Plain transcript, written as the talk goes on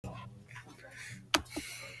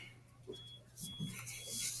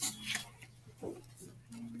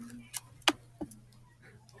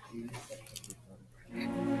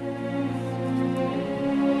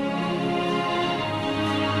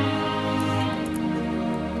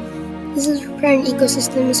This is Riparian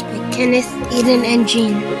Ecosystems by Kenneth, Aiden, and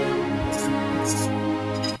Jean.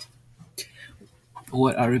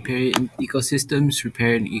 What are riparian ecosystems?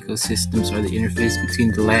 Riparian ecosystems are the interface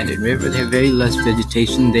between the land and river. They have very lush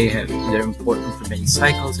vegetation. They're important for many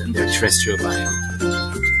cycles, and they're terrestrial biome.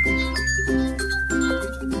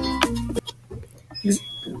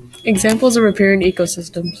 Examples of riparian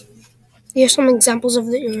ecosystems. Here are some examples of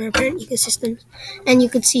the riparian ecosystems, and you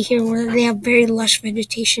can see here where they have very lush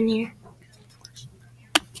vegetation here.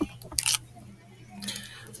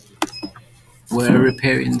 What are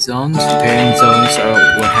riparian zones? Riparian zones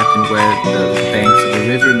are what happen where the banks of a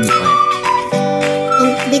river meet land.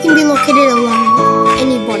 And they can be located along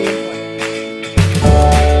any body of water.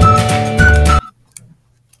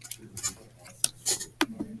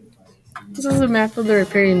 This is a map of the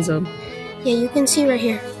riparian zone. Yeah, you can see right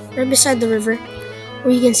here, right beside the river,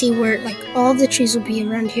 where you can see where all the trees will be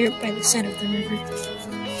around here by the side of the river.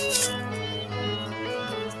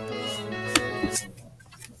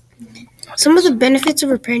 Some of the benefits of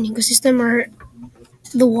a riparian ecosystem are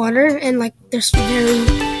the water, and there's very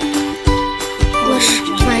lush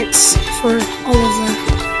plants for all of the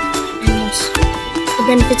animals. The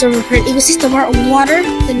benefits of a riparian ecosystem are water,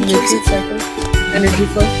 the nutrient cycle, energy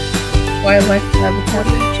flow, wildlife habitat,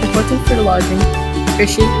 important for lodging,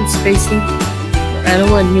 fishing and spacing, or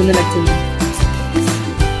animal and human activity.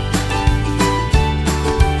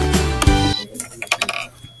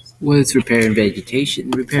 What is riparian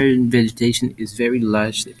vegetation? Riparian vegetation is very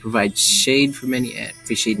lush. It provides shade for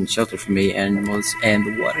shade and shelter for many animals, and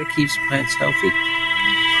the water keeps plants healthy.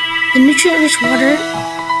 The nutrient-rich water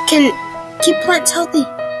can keep plants healthy,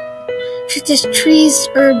 such as trees,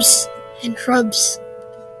 herbs, and shrubs,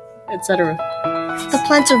 etc. The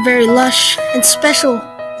plants are very lush and special,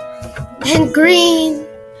 and green,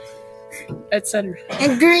 etc.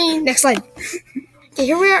 And green. Next slide. Okay,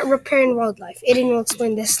 here we are at riparian wildlife. Aiden will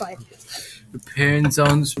explain this slide. Riparian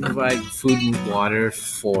zones provide food and water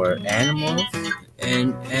for animals,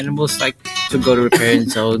 and animals like to go to riparian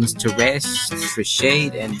zones to rest, for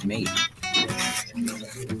shade, and mate.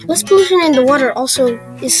 Less pollution in the water also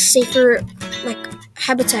is safer,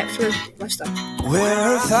 habitat for livestock.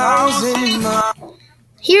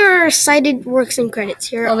 Here are cited works and credits.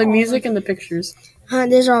 Here are all the music and the pictures.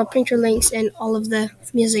 These are all printer links and all of the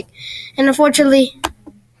music. And unfortunately,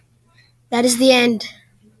 that is the end.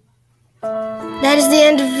 That is the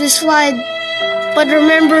end of this slide. But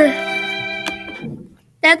remember,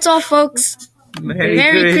 that's all, folks.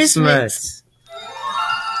 Merry Christmas.